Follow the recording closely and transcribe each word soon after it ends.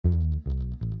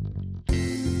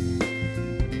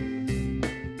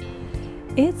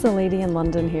It's a lady in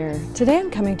London here. Today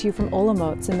I'm coming to you from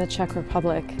Olomouc in the Czech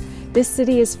Republic. This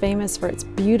city is famous for its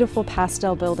beautiful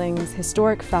pastel buildings,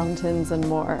 historic fountains, and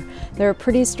more. There are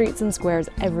pretty streets and squares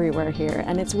everywhere here,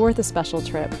 and it's worth a special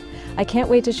trip. I can't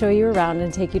wait to show you around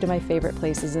and take you to my favorite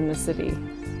places in the city.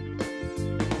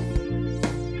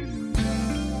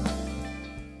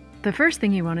 The first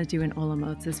thing you want to do in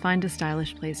Olomouc is find a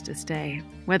stylish place to stay.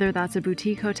 Whether that's a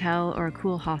boutique hotel or a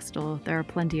cool hostel, there are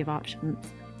plenty of options.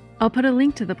 I'll put a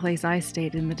link to the place I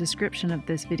stayed in the description of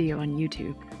this video on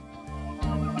YouTube.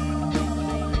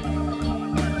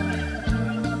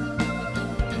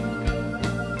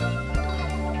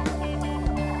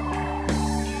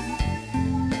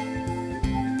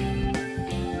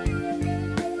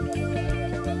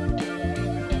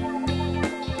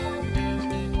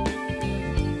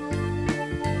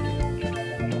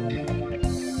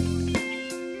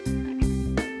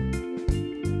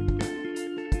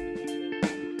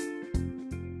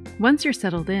 Once you're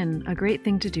settled in, a great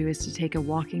thing to do is to take a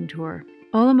walking tour.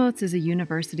 Olomouc is a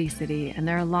university city, and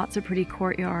there are lots of pretty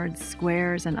courtyards,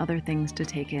 squares, and other things to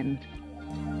take in.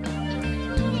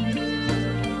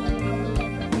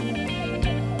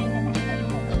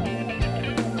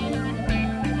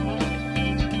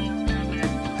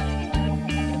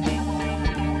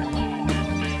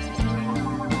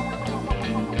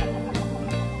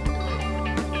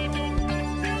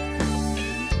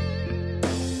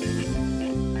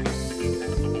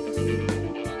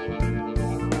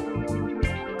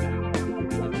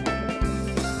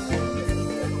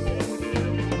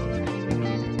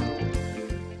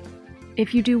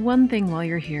 If you do one thing while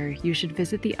you're here, you should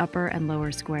visit the upper and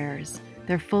lower squares.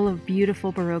 They're full of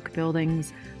beautiful Baroque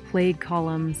buildings, plaid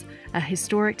columns, a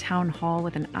historic town hall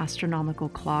with an astronomical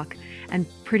clock, and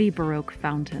pretty Baroque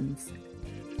fountains.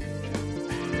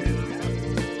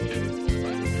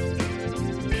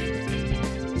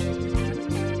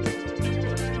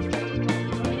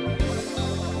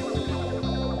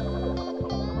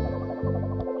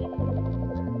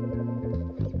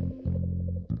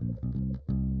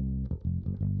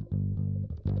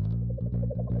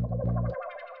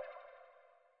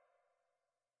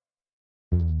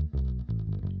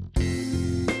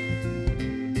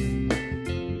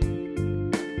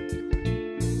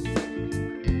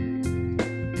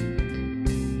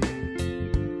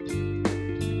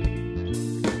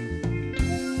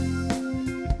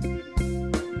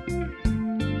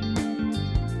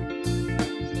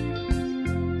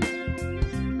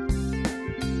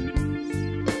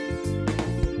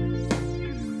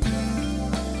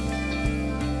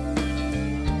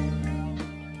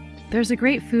 There's a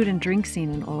great food and drink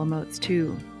scene in Olomouc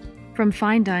too. From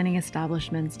fine dining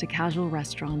establishments to casual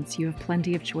restaurants, you have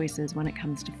plenty of choices when it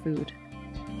comes to food.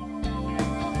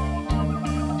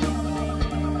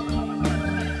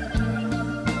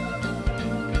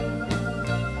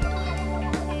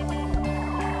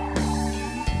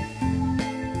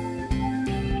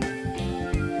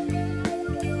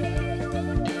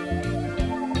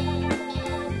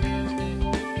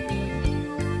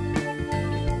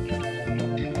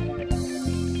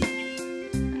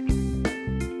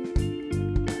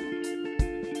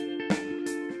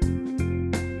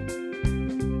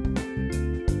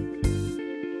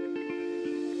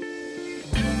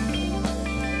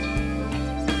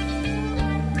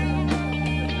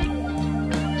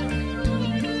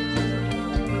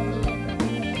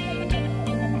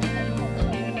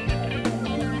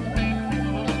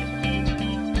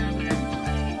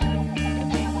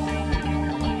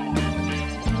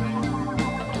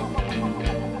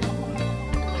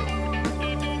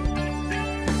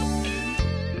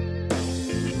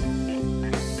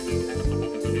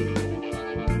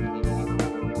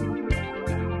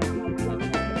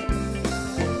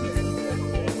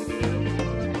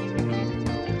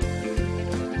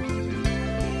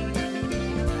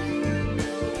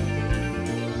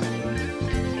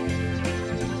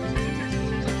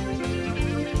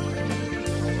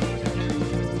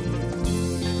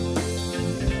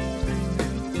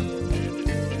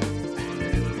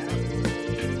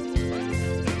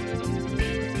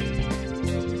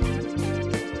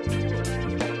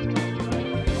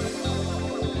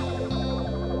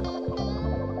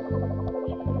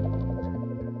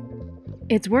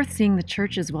 It's worth seeing the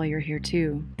churches while you're here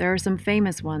too. There are some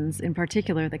famous ones, in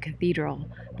particular the cathedral,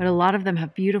 but a lot of them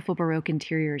have beautiful Baroque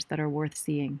interiors that are worth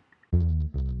seeing.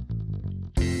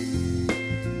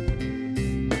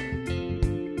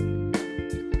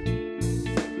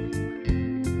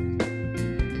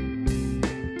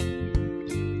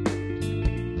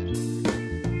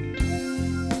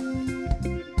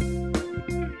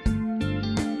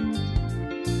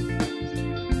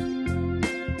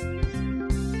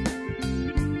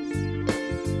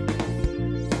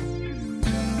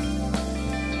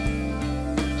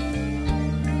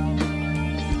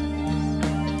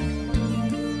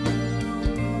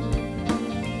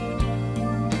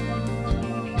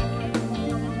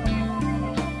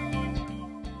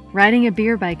 Riding a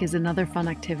beer bike is another fun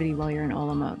activity while you're in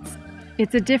Olomouc.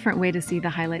 It's a different way to see the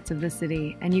highlights of the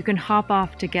city, and you can hop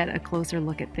off to get a closer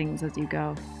look at things as you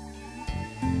go.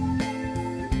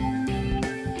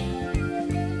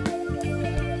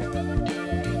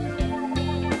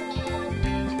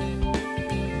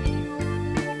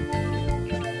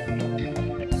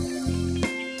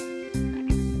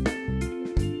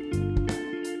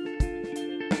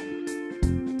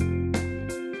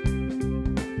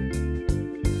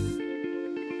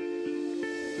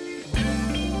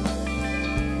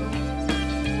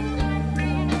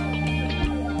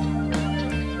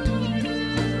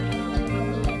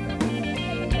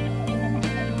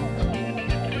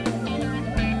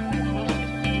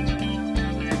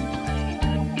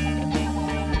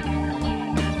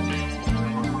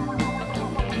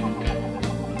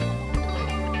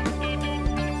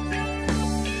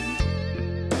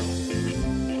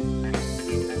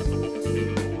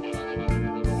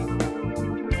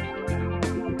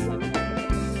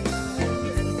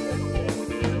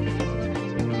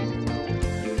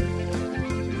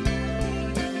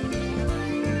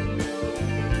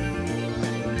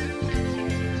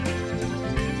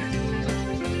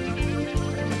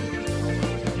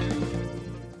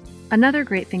 Another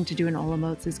great thing to do in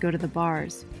Olomouc is go to the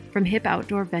bars. From hip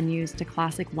outdoor venues to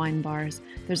classic wine bars,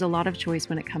 there's a lot of choice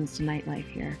when it comes to nightlife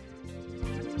here.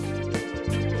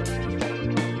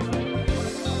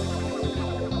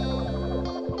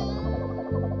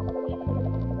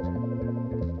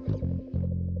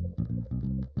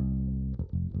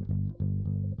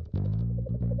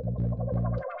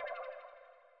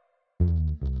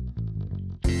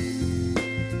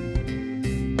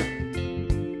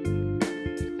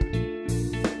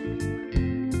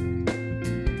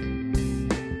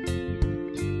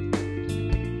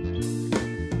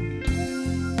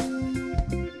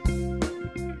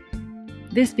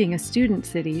 This being a student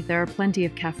city, there are plenty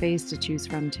of cafes to choose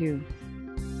from too.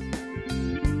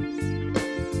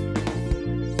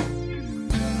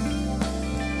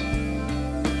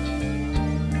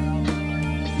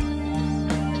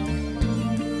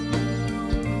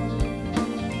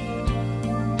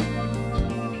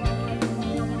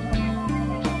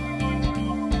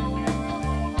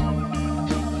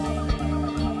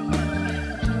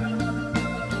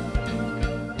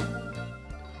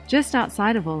 Just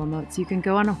outside of Olomouc, you can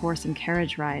go on a horse and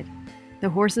carriage ride. The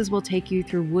horses will take you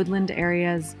through woodland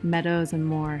areas, meadows, and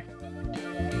more.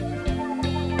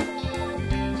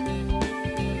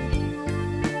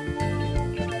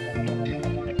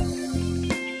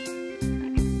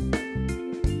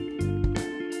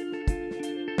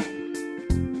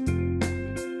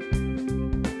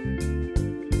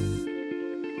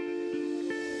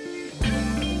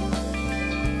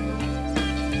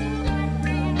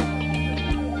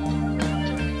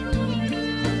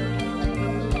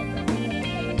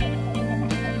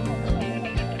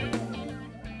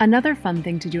 Another fun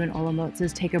thing to do in Olomouc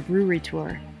is take a brewery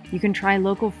tour. You can try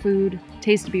local food,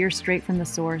 taste beer straight from the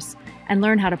source, and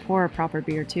learn how to pour a proper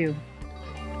beer too.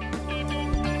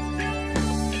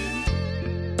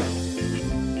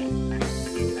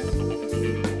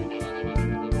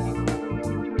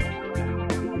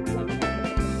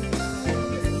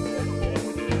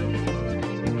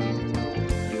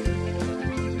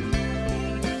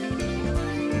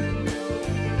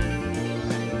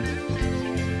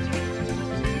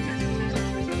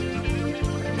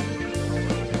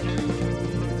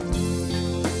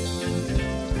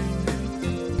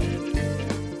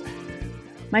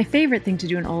 My favorite thing to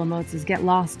do in Olomouc is get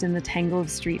lost in the tangle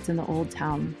of streets in the old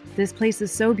town. This place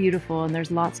is so beautiful and there's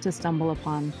lots to stumble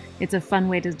upon. It's a fun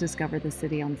way to discover the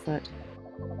city on foot.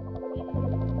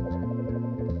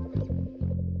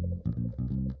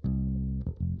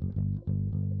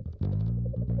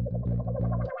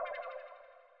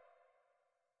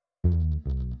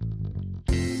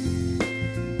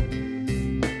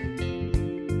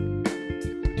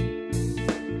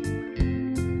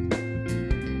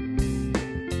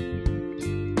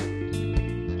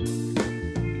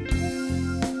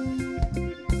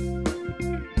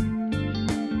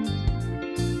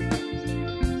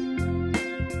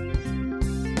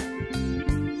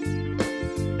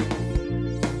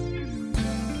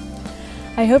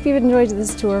 I hope you've enjoyed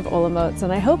this tour of Olomouc,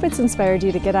 and I hope it's inspired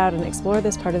you to get out and explore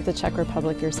this part of the Czech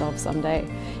Republic yourself someday.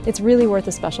 It's really worth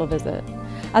a special visit.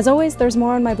 As always, there's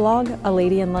more on my blog,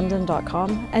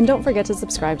 aladyinlondon.com, and don't forget to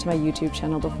subscribe to my YouTube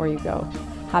channel before you go.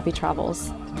 Happy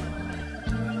travels!